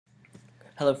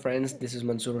Hello friends, this is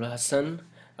Mansoor Hassan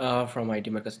from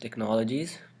IT Markets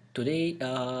Technologies. Today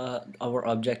our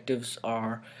objectives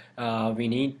are we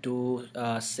need to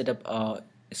set up a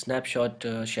snapshot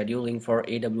scheduling for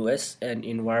AWS and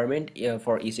environment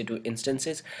for EC2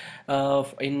 instances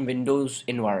in Windows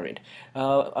environment.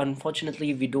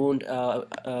 Unfortunately, we don't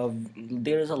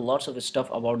there is a lots of stuff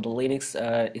about the Linux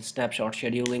snapshot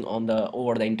scheduling on the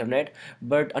over the internet,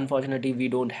 but unfortunately we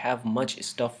don't have much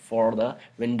stuff for the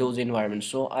Windows environment.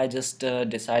 So I just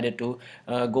decided to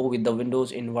go with the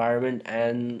Windows environment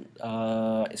and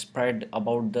spread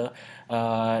about the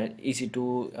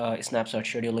EC2 snapshot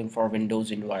scheduling for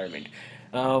Windows environment.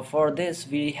 For this,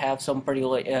 we have some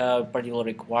particular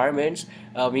requirements.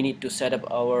 We need to set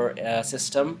up our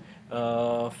system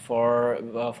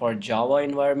for Java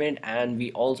environment, and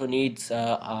we also need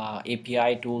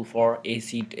API tool for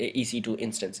EC2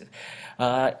 instances.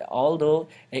 Although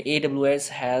AWS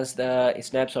has the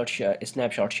snapshot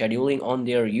scheduling on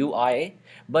their UI,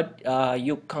 but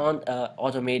you can't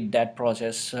automate that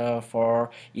process for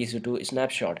EC2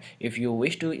 snapshot. If you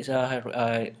wish to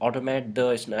automate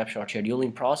the snapshot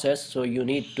scheduling process, so you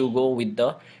need to go with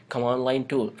the command line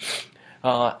tool.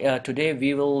 Today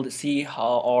we will see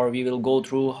how, or we will go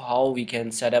through how we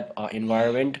can set up an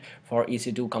environment for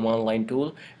EC2 command line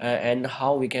tool and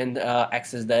how we can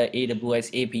access the AWS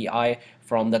API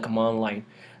from the command line.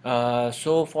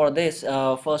 So for this,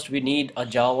 first we need a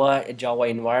Java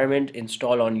environment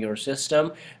installed on your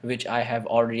system, which I have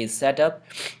already set up.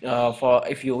 For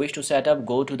if you wish to set up,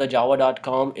 go to the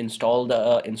java.com, install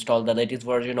the latest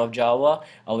version of Java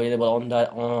available on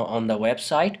the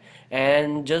website.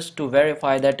 And just to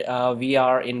verify that we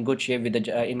are in good shape with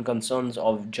the in concerns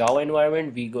of Java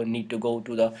environment, we need to go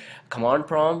to the command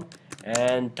prompt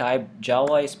and type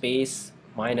java space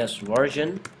minus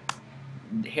version.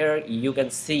 Here you can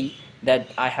see that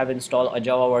I have installed a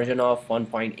Java version of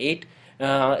 1.8.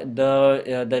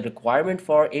 The requirement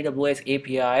for AWS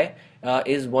API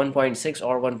is 1.6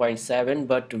 or 1.7,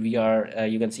 but we are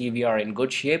you can see we are in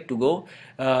good shape to go,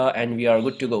 and we are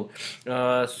good to go.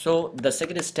 So the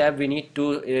second step, we need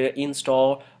to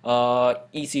install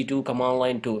EC2 command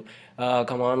line tool.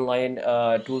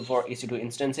 Tool for EC2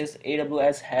 instances.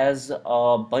 AWS has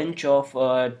a bunch of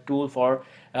tool for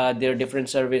their different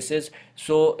services.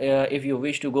 So if you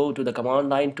wish to go to the command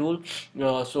line tool,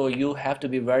 so you have to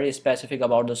be very specific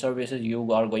about the services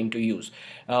you are going to use.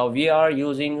 We are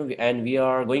using and we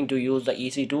are going to use the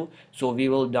EC2, so we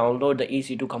will download the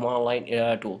EC2 command line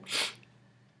tool.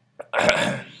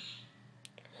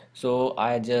 So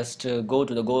I just go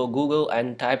to the Google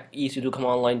and type EC2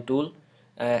 command line tool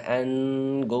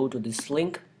and go to this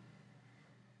link.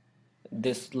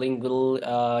 This link will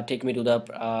take me to the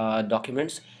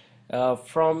documents.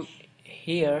 From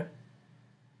here,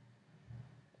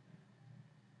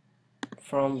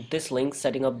 from this link,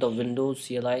 setting up the Windows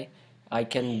CLI, I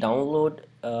can download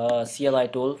CLI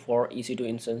tool for EC2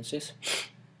 instances.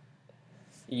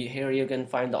 Here you can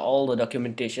find all the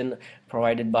documentation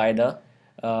provided by the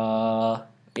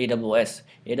AWS.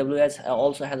 AWS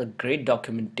also has a great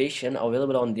documentation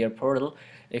available on their portal.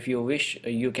 If you wish,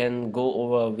 you can go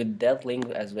over with that link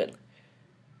as well.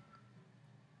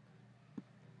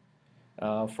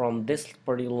 From this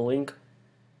particular link,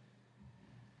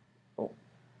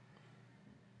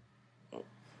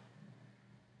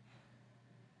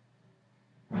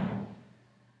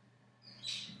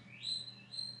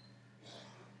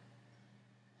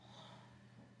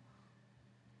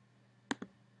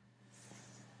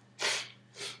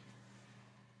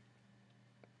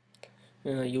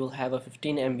 you will have a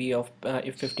 15 MB of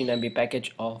 15 MB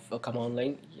package of a command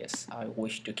line. Yes, I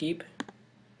wish to keep.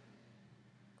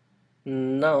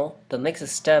 Now the next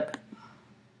step,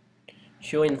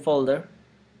 show in folder,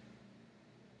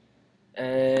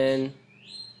 and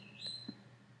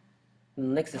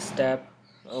next step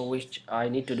which I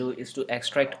need to do is to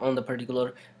extract on the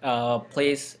particular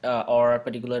place or a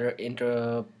particular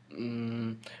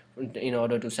in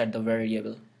order to set the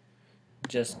variable.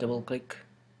 Just double click,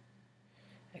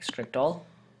 extract all.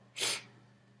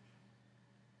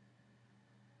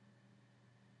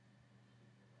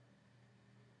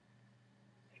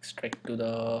 Extract to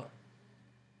the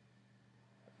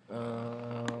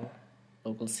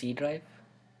local C drive.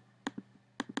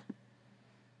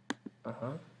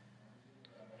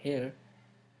 Here,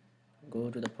 go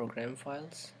to the program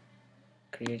files,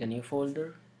 create a new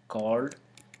folder called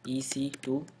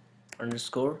EC2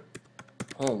 underscore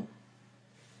home.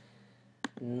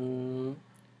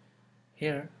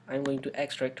 Here I'm going to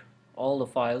extract all the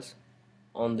files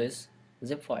on this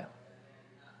zip file.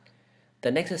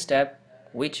 The next step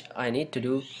which I need to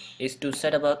do is to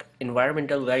set up an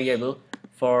environmental variable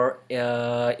for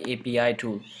API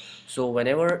tool. So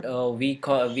whenever we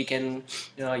can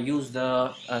use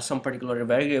the some particular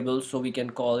variable, so we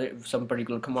can call it some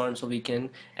particular command, so we can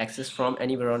access from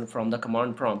anywhere from the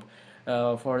command prompt.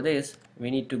 For this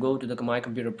we need to go to the my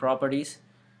computer properties,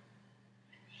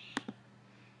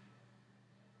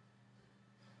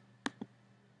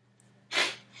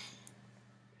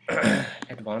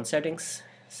 advanced settings,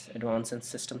 advanced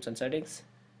systems and settings,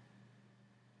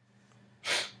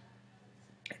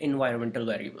 environmental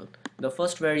variable. The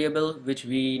first variable which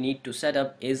we need to set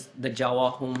up is the Java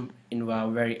home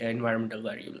environmental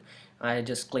variable. I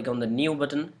just click on the new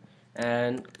button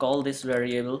and call this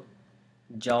variable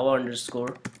Java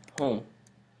underscore home,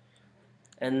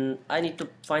 and I need to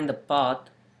find the path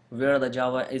where the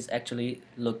Java is actually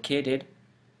located,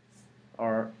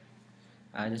 or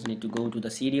I just need to go to the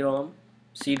CD-ROM,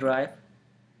 C drive,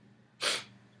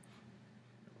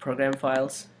 program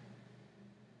files,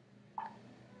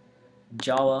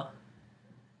 Java,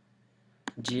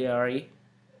 JRE,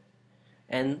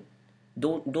 and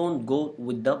don't go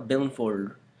with the bin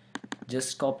folder.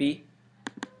 Just copy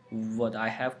what I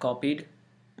have copied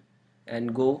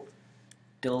and go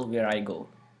till where I go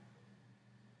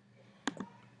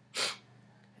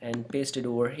and paste it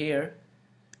over here.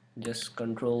 Just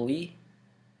Control V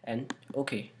and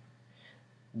OK.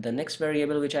 The next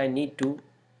variable which I need to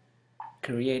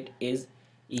create is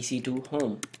EC2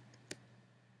 home.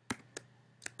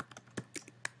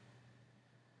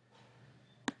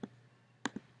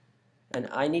 And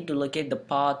I need to locate the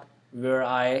path where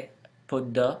I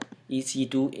put the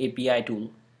EC2 API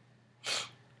tool.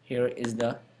 Here is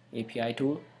the API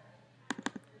tool,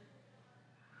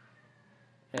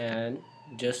 and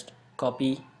just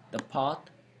copy the path,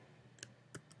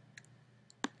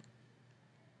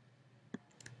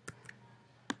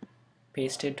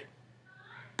 paste it,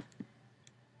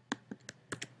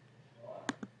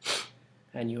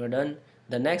 and you are done.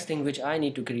 The next thing which I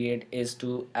need to create is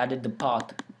to edit the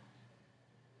path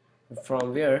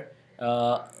from where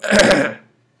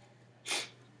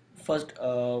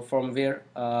from where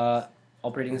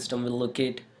operating system will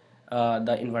locate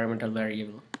the environmental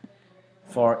variable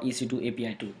for EC2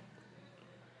 API tool.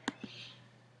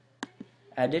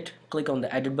 Edit, click on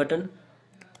the edit button,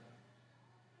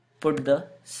 put the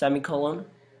semicolon,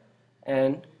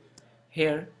 and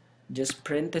here just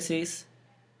parentheses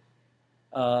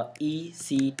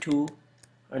EC2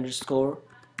 underscore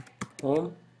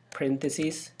home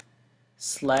parentheses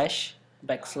slash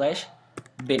backslash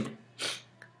bin.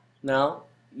 Now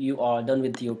you are done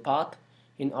with your path.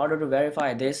 In order to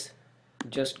verify this,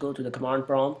 just go to the command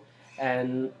prompt,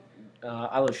 and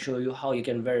I will show you how you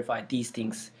can verify these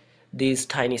things, these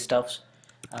tiny stuffs.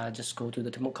 Just go to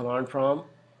the command prompt,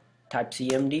 type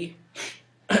cmd.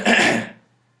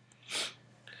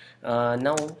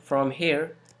 Now from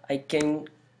here I can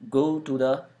go to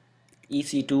the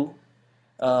EC2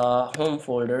 home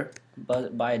folder,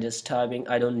 but by just typing,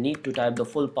 I don't need to type the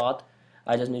full path,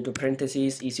 I just need to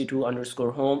parentheses EC2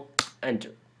 underscore home,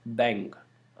 enter, bang,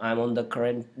 I'm on the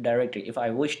current directory. If I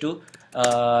wish to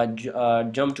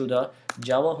jump to the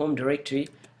Java home directory,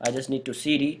 I just need to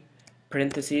cd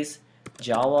parentheses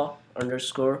Java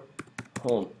underscore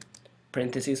home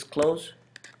parentheses close,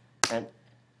 and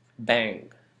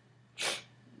bang.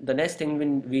 The next thing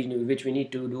which we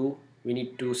need to do, we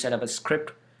need to set up a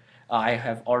script. I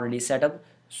have already set up,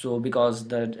 so because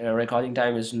the recording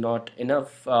time is not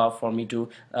enough for me to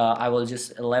I will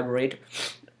just elaborate.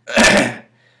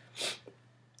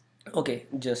 Okay,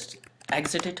 just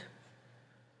exit it.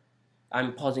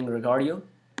 I'm pausing Regardio.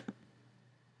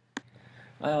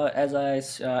 As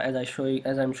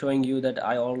I'm showing you that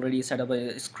I already set up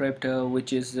a script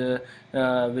which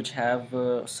have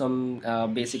some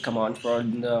basic commands for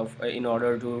in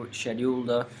order to schedule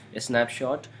the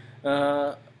snapshot.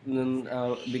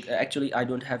 Actually, I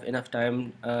don't have enough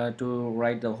time to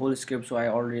write the whole script, so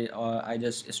I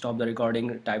just stop the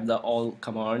recording, type the all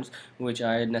commands which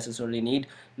I necessarily need.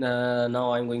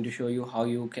 Now I'm going to show you how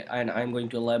you can, and I'm going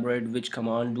to elaborate which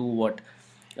command do what.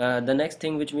 The next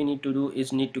thing which we need to do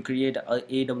is need to create a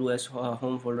AWS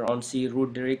home folder on C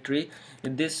root directory.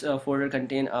 This folder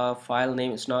contain a file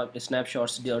name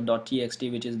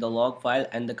snapshots.txt, which is the log file,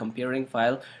 and the comparing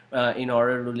file in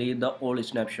order to read the old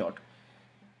snapshot.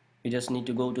 We just need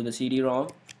to go to the CD-ROM,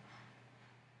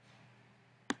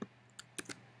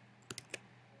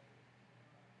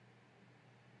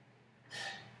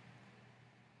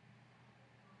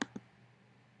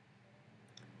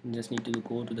 just need to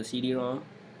go to the CD-ROM,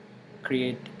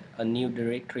 create a new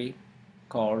directory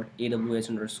called AWS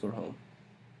underscore home.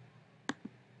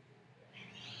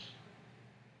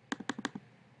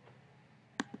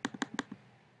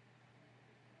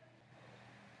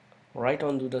 Right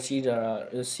onto the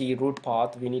C root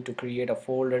path, we need to create a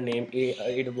folder named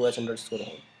AWS underscore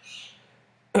home.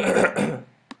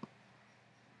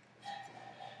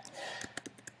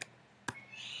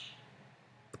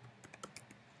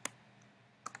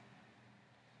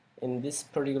 In this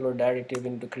particular directory, we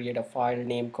need to create a file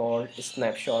name called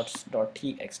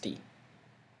snapshots.txt.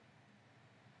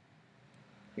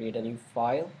 Create a new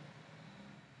file,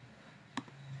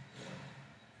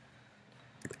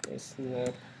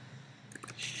 snapshots.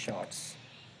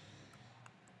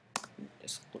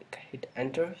 Just hit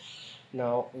enter.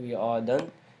 Now we are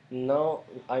done. Now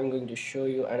I'm going to show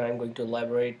you and I'm going to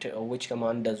elaborate which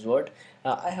command does what.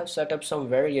 I have set up some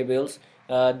variables.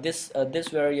 This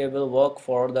variable work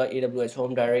for the AWS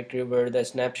home directory where the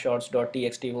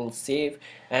snapshots.txt will save,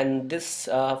 and this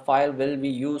file will be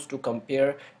used to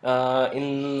compare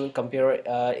in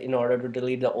order to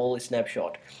delete the old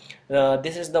snapshot.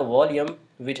 This is the volume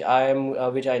which I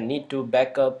need to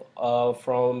back up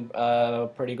from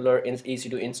particular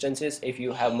EC2 instances. If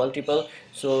you have multiple,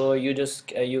 so you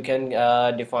can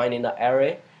define in the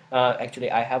array. Actually,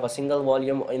 I have a single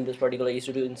volume in this particular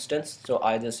EC2 instance, so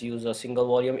I just use a single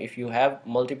volume. If you have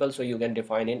multiple, so you can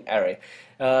define in array.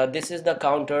 This is the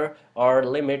counter or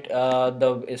limit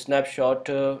the snapshot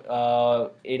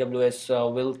AWS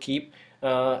will keep.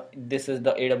 This is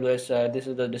the AWS. This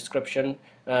is the description,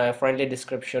 friendly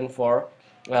description for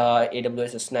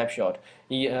AWS snapshot.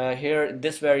 Here,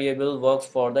 this variable works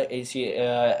for the AC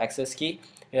access key.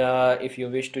 If you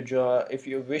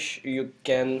wish, you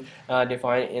can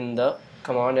define in the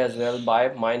command as well by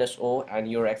 -o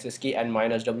and your access key and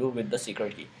 -w with the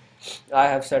secret key. I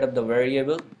have set up the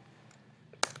variable.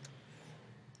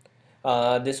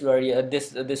 This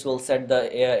will set the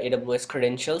AWS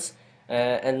credentials,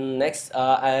 and next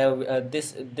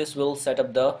this will set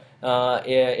up the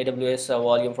AWS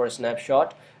volume for a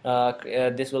snapshot.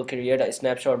 This will create a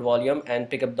snapshot volume and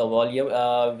pick up the volume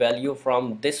value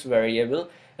from this variable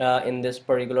in this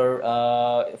particular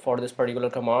for this particular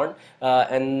command,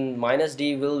 and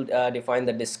 -d will define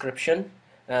the description.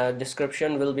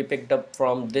 Description will be picked up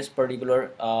from this particular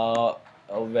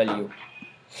value.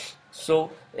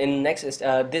 So in next is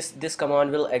this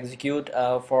command will execute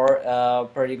for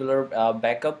particular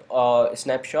backup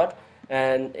snapshot,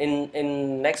 and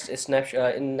in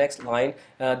next line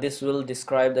this will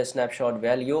describe the snapshot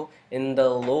value. In the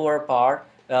lower part,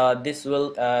 this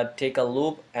will take a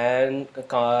loop and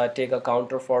take a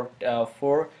counter for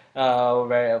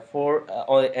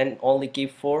and only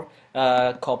keep 4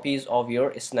 copies of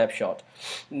your snapshot.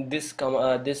 This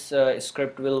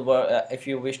script will work. If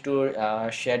you wish to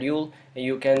schedule,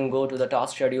 you can go to the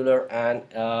task scheduler and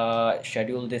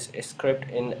schedule this script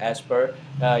in as per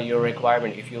your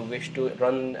requirement. If you wish to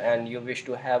run and you wish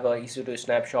to have a EC2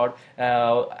 snapshot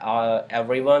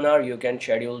every 1 hour, you can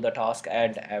schedule the task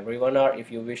at every 1 hour.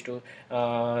 If you wish to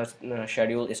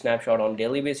schedule a snapshot on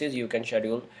daily basis, you can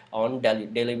schedule on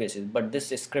daily basis. But this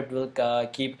script will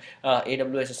keep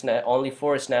AWS only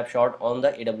 4 snapshot on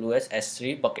the AWS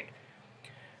S3 bucket.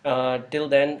 Till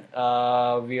then,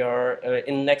 we are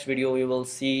in next video we will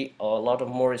see a lot of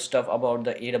more stuff about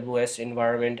the AWS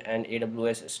environment and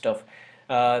AWS stuff.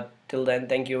 Till then,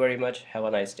 thank you very much. Have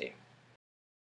a nice day.